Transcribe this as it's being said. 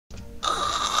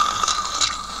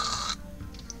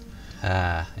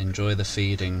Ah, enjoy the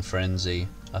feeding frenzy.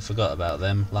 I forgot about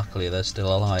them. Luckily they're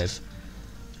still alive.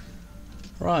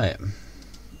 Right.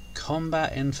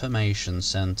 Combat Information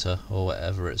Center, or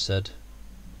whatever it said.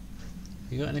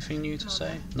 You got anything new to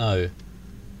say? No.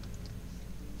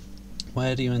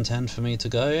 Where do you intend for me to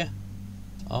go?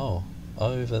 Oh,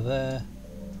 over there.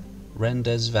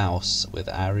 Rendezvous with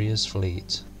Aria's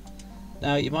fleet.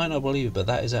 Now, you might not believe it, but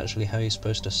that is actually how you're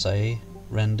supposed to say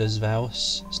Rendezvous.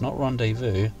 It's not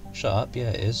rendezvous. Shut up,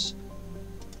 yeah it is.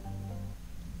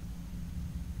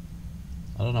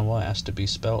 I don't know why it has to be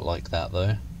spelt like that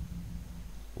though.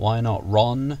 Why not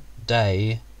Ron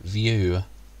Day View?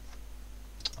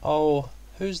 Oh,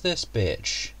 who's this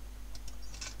bitch?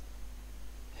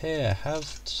 Here,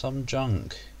 have some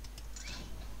junk.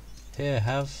 Here,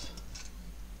 have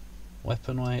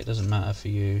weapon weight, doesn't matter for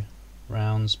you.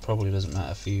 Rounds probably doesn't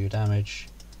matter for you. Damage.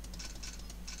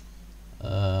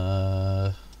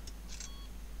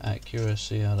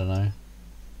 Accuracy, I don't know.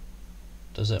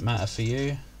 Does it matter for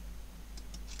you?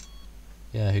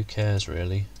 Yeah, who cares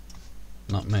really?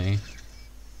 Not me.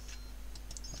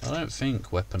 I don't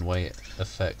think weapon weight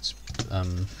affects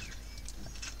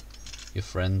your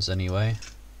friends anyway.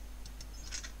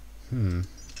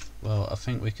 Well, I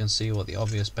think we can see what the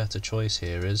obvious better choice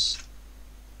here is.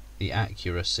 The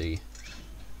accuracy.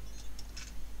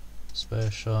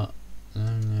 Spare shot.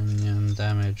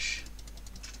 Damage.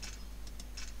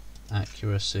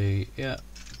 Accuracy. Yeah,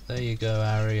 there you go,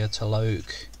 Aria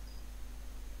Taloke.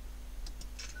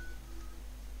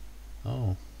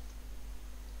 Oh.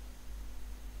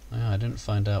 Yeah, I didn't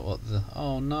find out what the...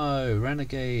 Oh no,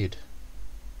 Renegade!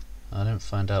 I didn't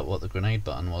find out what the grenade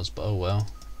button was, but oh well.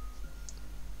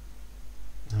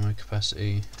 Ammo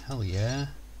capacity. Hell yeah.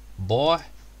 Boy!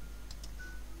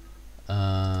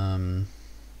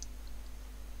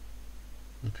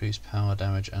 Increase power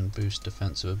damage and boost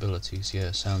defensive abilities.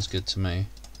 Yeah, sounds good to me.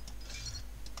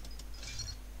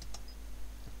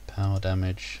 Power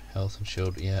damage, health and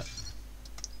shield, yeah.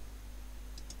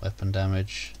 Weapon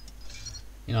damage.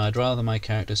 You know, I'd rather my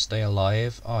character stay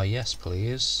alive. Oh, yes,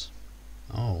 please.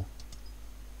 Oh.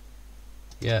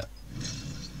 Yeah.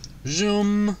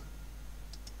 Zoom!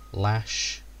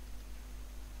 Lash.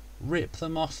 Rip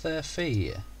them off their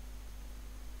feet.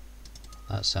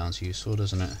 That sounds useful,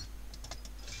 doesn't it?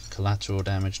 Collateral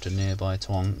damage to nearby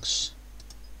twonks.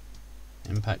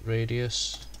 Impact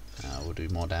radius. We'll do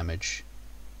more damage.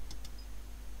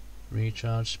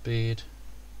 Recharge speed.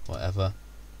 Whatever.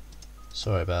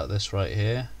 Sorry about this right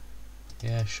here.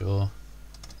 Yeah, sure.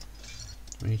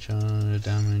 Recharge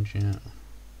damage, yeah.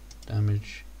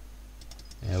 Damage.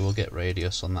 Yeah, we'll get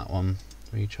radius on that one.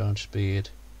 Recharge speed.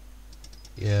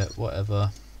 Yeah,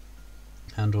 whatever.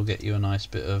 And we'll get you a nice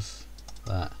bit of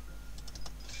that.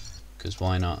 Because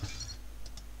why not?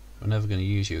 We're never going to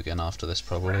use you again after this,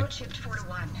 probably. Road shift 4 to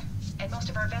 1, and most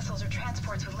of our vessels are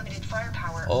transports with limited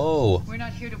firepower. Oh! We're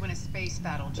not here to win a space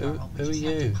battle, Jarl. Who are we just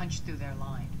have you? to punch through their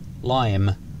line.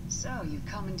 Lime. So, you've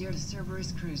commandeered a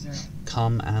Cerberus cruiser.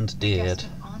 Come and The did. guest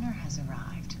of honor has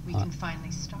arrived. We can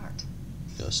finally start.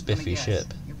 Got a spiffy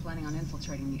ship. You're planning on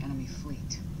infiltrating the enemy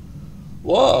fleet.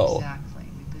 Whoa! Exactly.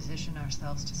 We position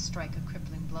ourselves to strike a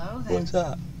crippling blow. Then What's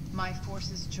that? my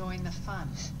forces join the fun.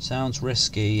 Sounds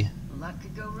risky. A lot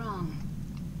could go wrong.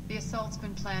 The assault's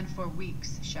been planned for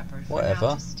weeks, Shepard. For Whatever.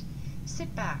 now, just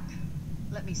sit back.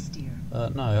 Let me steer. No,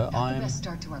 Not the I'm... best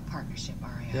start to our partnership,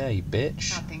 Aria. Yeah, you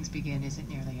bitch. How things begin isn't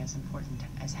nearly as important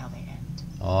as how they end.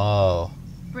 Oh.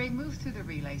 Bray, move through the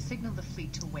relay. Signal the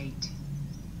fleet to wait.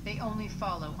 They only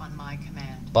follow on my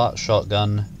command. Butt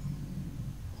shotgun.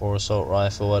 Or assault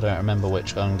rifle, I don't remember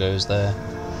which gun goes there.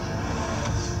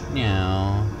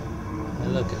 Meow. Hey,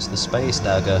 look, it's the space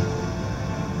dagger.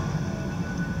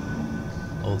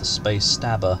 Or the space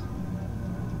stabber.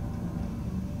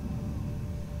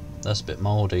 That's a bit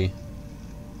mouldy.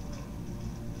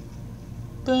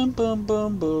 Boom, boom,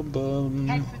 boom, boom, boom.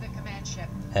 Head for the command ship.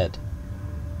 Head.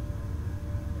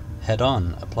 Head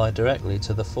on. Apply directly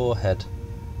to the forehead.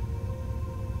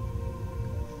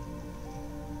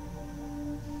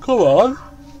 Come on.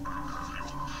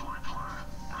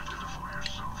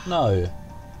 No.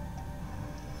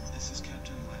 This is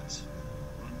Captain Wentz.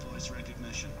 Run voice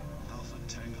recognition. Alpha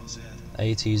Tango Z.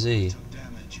 ATZ. Took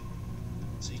damage.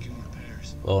 Seeking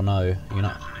repairs. Well, no, you're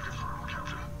not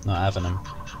having them.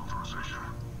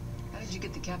 How did you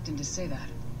get the captain to say that?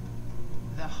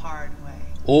 The hard way.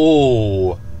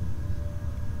 Oh,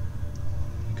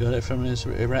 got it from his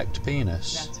erect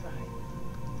penis. That's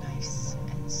right. Nice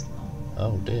and slow.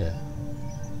 Oh dear.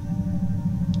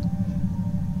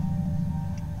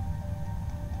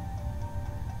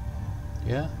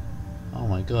 Yeah. Oh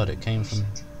my God! It came from.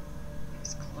 It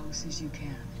was close. close as you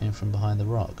can. Came from behind the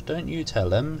rock. Don't you tell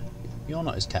him. You're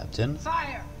not his captain.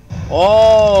 Fire!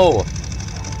 Oh!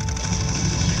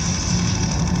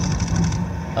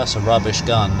 That's a rubbish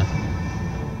gun.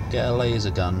 Get a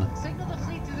laser gun. Signal the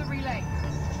fleet through the relay.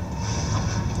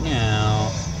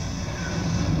 Meow.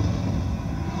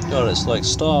 God, it's like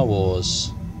Star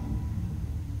Wars.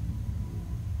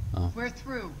 Oh. We're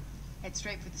through. Head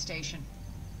straight for the station.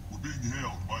 We're being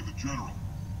hailed by the General.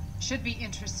 Should be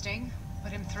interesting.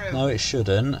 Put him through. No, it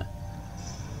shouldn't.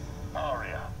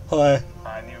 Aria, Hi.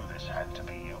 I knew this had to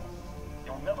be you.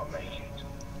 You'll never make it.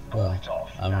 Well, It's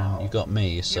off I now. mean, you got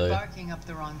me, You're so... barking up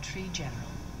the wrong tree, General.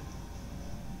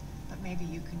 But maybe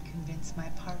you can convince my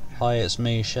partner. Hi, it's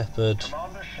me, Shepard.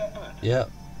 Commander Shepard,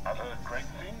 Yep. I've heard great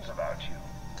things about you.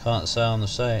 Can't say on the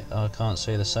same. I can't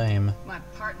say the same. My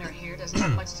partner here doesn't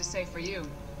have much to say for you.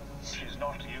 She's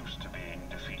not used to being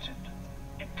defeated.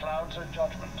 It clouds her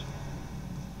judgment.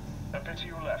 A pity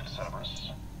you left,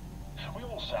 Cerberus. We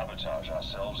all sabotage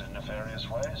ourselves in nefarious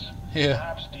ways. Yeah.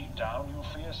 Perhaps deep down you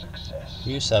fear success.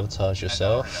 You sabotage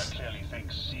yourself. And Aria clearly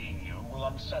thinks seeing you will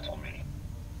unsettle me.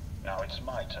 Now it's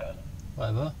my turn.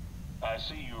 Whatever. I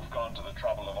see you've gone to the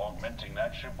trouble of augmenting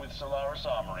that ship with Solaris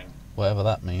armoring. Whatever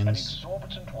that An means.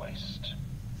 exorbitant waste.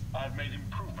 I've made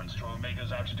improvements to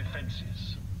Omega's outer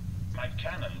defenses. My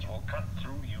cannons will cut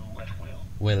through you at will.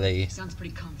 Willy. Sounds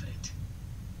pretty confident.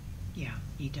 Yeah,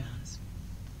 he does.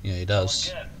 Yeah, he does.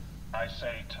 So again, I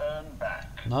say turn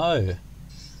back. No.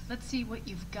 Let's see what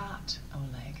you've got,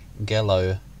 Oleg.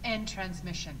 Gello. End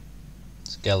transmission.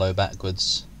 It's Gello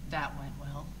backwards. That went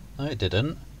well. No, it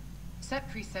didn't. Set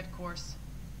preset course.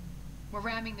 We're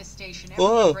ramming the station. Whoa.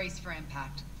 Everyone brace for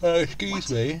impact. Excuse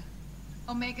me.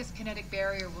 Omega's kinetic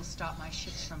barrier will stop my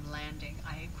ships from landing.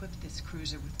 I equipped this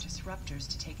cruiser with disruptors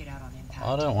to take it out on impact.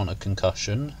 I don't want a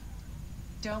concussion.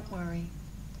 Don't worry.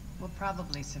 We'll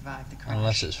probably survive the crash.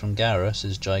 Unless it's from Garrus,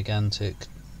 his gigantic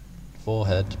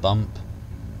forehead bump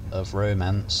of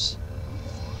romance.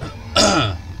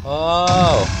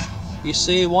 Oh! You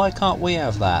see, why can't we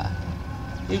have that?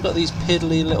 You've got these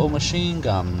piddly little machine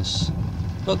guns.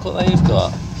 Look what they've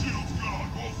got.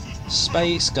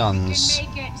 Space guns. You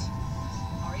can make it.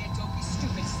 Aria, don't be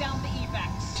stupid. Sound the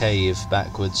evac. Cave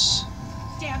backwards.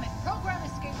 Damn it. Program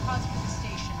escape pods for the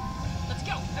station. Let's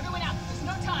go. Everyone out. There's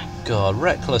no time. God,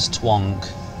 reckless twonk.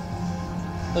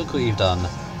 Look what you've done.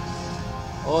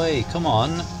 Oi, come on.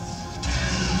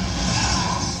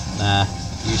 Nah,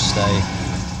 you stay.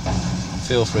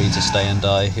 Feel free to stay and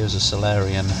die. He was a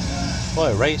Solarian.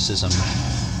 Boy, racism.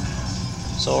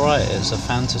 It's alright, it's a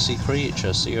fantasy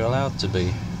creature, so you're allowed to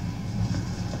be.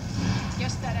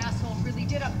 Guess that asshole really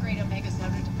did upgrade Omega's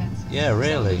outer defenses. Yeah,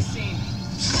 really. So it would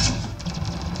seem.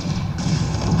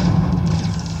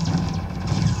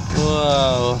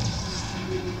 Whoa.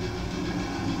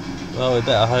 Well, we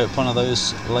better hope one of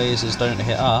those lasers don't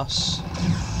hit us.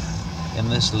 In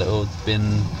this little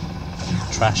bin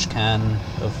trash can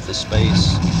of the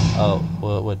space. Oh,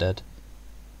 we're dead.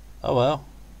 Oh well.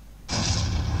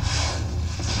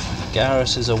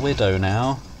 Garrus is a widow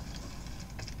now.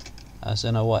 As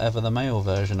in a whatever the male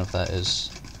version of that is.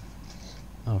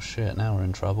 Oh shit, now we're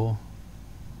in trouble.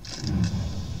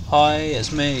 Hi,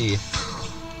 it's me.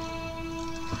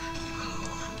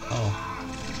 Oh.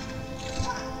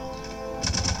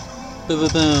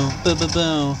 Boo-boo-boo,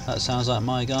 boo-boo-boo. That sounds like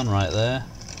my gun right there.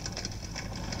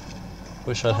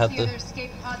 Wish I'd Both had the the other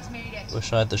escape pods made it.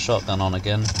 wish I had the shotgun on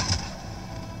again.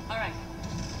 Alright.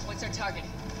 What's our target?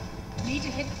 Need to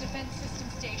hit the defense system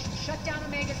station. Shut down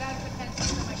Omega's outer defenses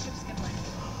so my ships can land.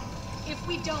 If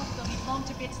we don't, they'll be blown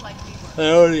to bits like we were.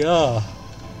 They already are.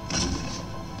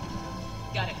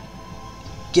 Got it.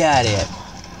 Get it.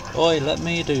 Oi, let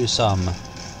me do some.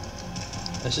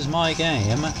 This is my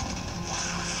game.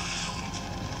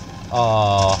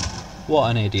 Ah, what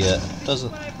an idiot. This is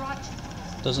Doesn't what I brought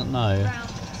you. doesn't know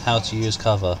Ground how to use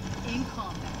cover. in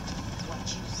combat. What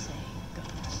you say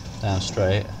goes. Damn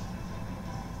straight.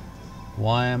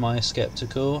 Why am I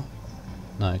skeptical?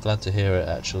 No, glad to hear it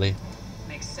actually.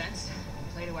 Makes sense.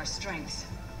 We play to our strengths.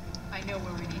 I know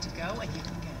where we need to go, and you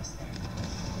can get us there.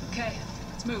 Okay,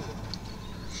 let's move.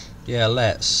 Yeah,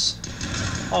 let's.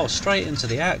 Oh, straight into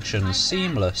the action,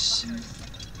 seamless.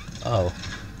 Oh.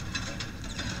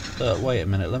 But wait a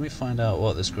minute, let me find out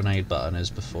what this grenade button is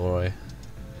before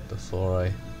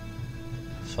I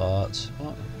fart.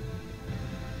 What?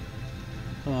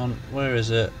 Come on, where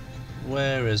is it?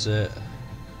 Where is it?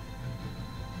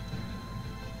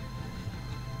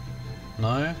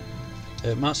 No?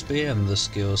 It must be in the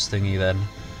skills thingy then.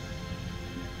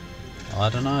 I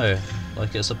don't know.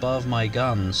 Like it's above my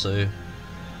gun, so...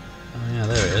 Oh yeah,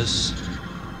 there it is.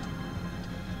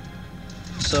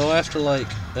 So I have to like,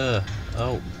 yeah,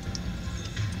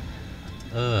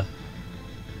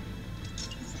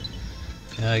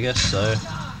 I guess so.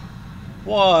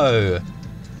 Whoa!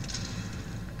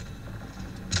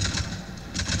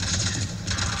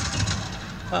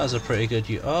 That was a pretty good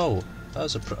that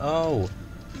was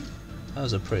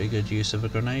a pretty good use of a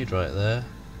grenade right there.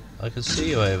 I can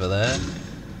see you over there.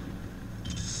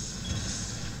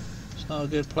 It's not a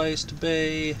good place to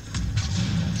be.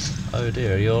 Oh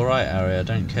dear, are you alright, Ari? I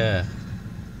don't care.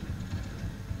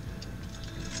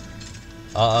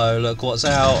 Uh oh, look what's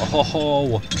out! Ho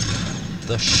ho!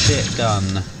 The shit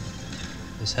gun.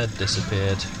 His head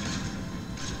disappeared.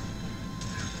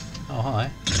 Oh,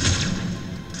 hi.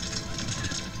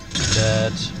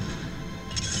 Dead.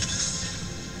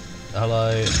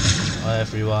 Hello. Hi,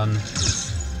 everyone.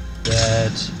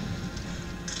 Dead.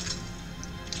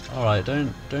 Alright,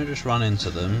 don't just run into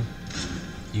them.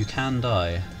 You can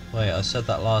die. Wait, I said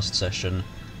that last session.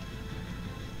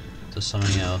 To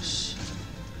something else.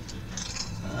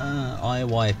 Eye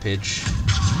wipage.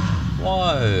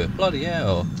 Whoa! Bloody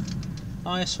hell!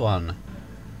 Nice one.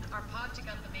 Our pod took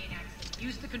out the main exit.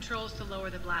 Use the controls to lower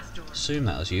the blast door. Assume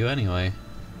that was you anyway.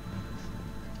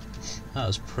 That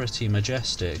was pretty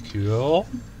majestic. Yeah.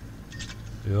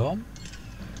 Yeah.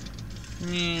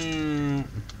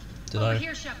 Did Over I?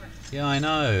 here, Shepard. Yeah, I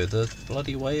know. The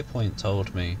bloody waypoint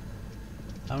told me.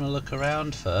 Having a look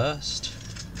around first.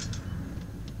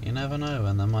 You never know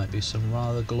when there might be some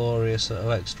rather glorious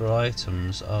little extra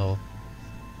items. Oh.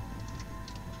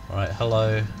 Right,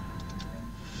 hello.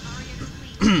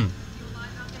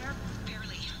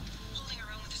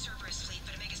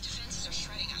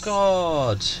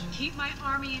 God! Keep my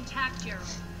army intact, Gerald.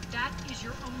 That is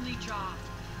your only job.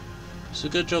 It's a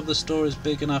good job the store is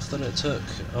big enough that it took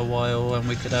a while and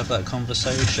we could have that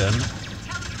conversation.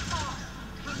 Tell your boss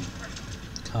I'm coming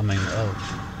first. Coming, oh.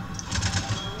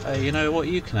 Hey, you know what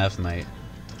you can have, mate?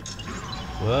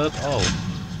 Word? Oh.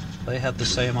 They had the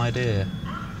same idea.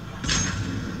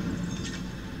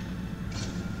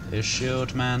 Is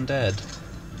Shield Man dead?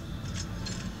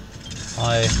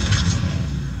 Hi.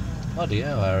 Bloody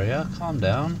hell, Aria, calm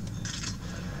down.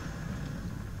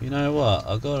 You know what,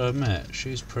 I gotta admit,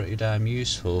 she's pretty damn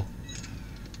useful.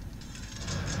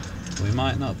 We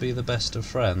might not be the best of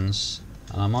friends,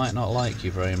 and I might not like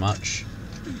you very much,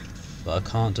 but I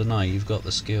can't deny you've got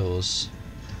the skills.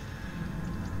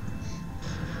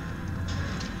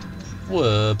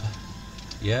 Werb.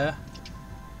 Yeah?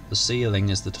 The ceiling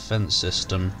is the defense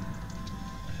system.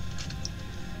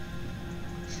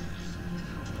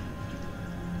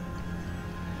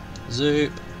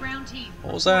 Zoop. Ground team.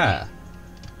 What was that?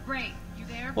 Ray, you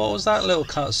there? What was that little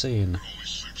cutscene? Only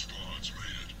 6 pods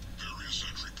made it. Various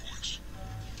entry points.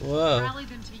 Whoa. Rally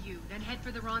them to you, then head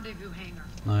for the rendezvous hangar.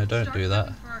 No, don't Start do that.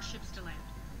 prepping for our ships to land.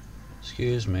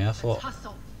 Excuse me, I thought...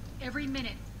 Hustle. Every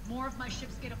minute, more of my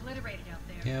ships get obliterated out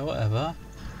there. Yeah, whatever.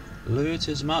 Loot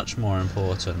is much more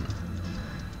important.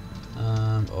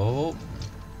 Oh.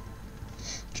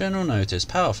 General notice,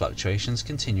 power fluctuations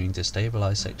continuing to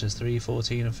stabilise sectors 3,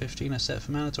 14 and 15 are set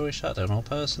for mandatory shutdown. All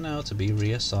personnel to be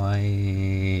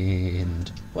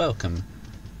reassigned. Welcome.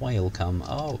 Welcome.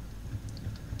 Oh.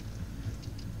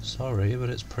 Sorry, but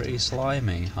it's pretty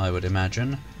slimy, I would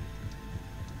imagine.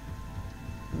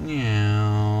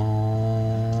 Meow.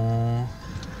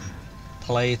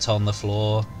 Plate on the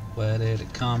floor. Where did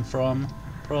it come from?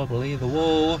 Probably the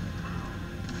wall.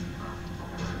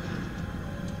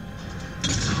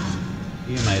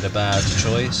 You made a bad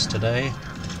choice today.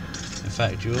 In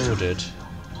fact, you all did.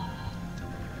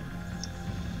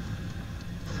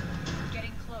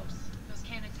 Getting close. Those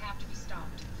cannons have to be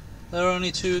stopped. There are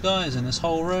only 2 guys in this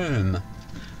whole room.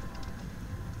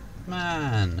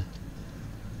 Man.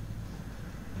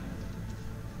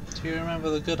 Do you remember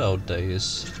the good old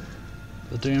days?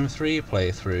 The Doom 3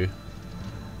 playthrough.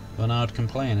 When I would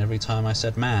complain every time I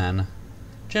said man.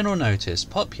 General notice,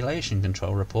 population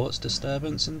control reports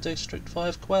disturbance in District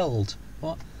 5 quelled.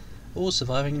 What? All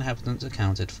surviving inhabitants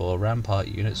accounted for. Rampart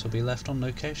units will be left on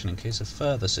location in case of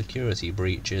further security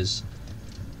breaches.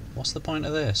 What's the point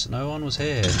of this? No one was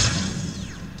here.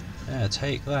 Yeah,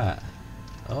 take that.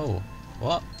 Oh,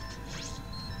 what?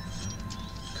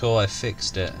 Cool, I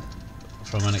fixed it.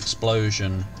 From an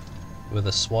explosion with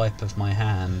a swipe of my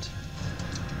hand.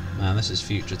 Man, this is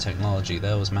future technology.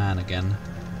 There was man again.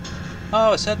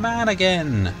 Oh, it said man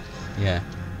again! Yeah.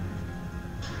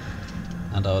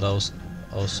 And I would also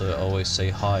always say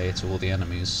hi to all the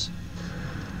enemies.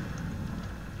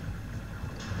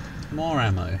 More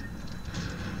ammo.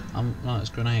 No, it's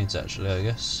grenades actually, I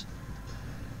guess.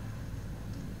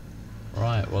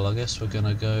 Right, well I guess we're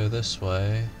gonna go this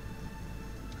way.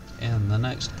 in the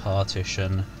next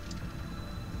partition.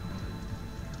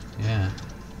 Yeah.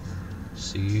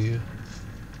 See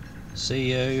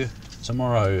you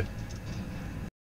tomorrow.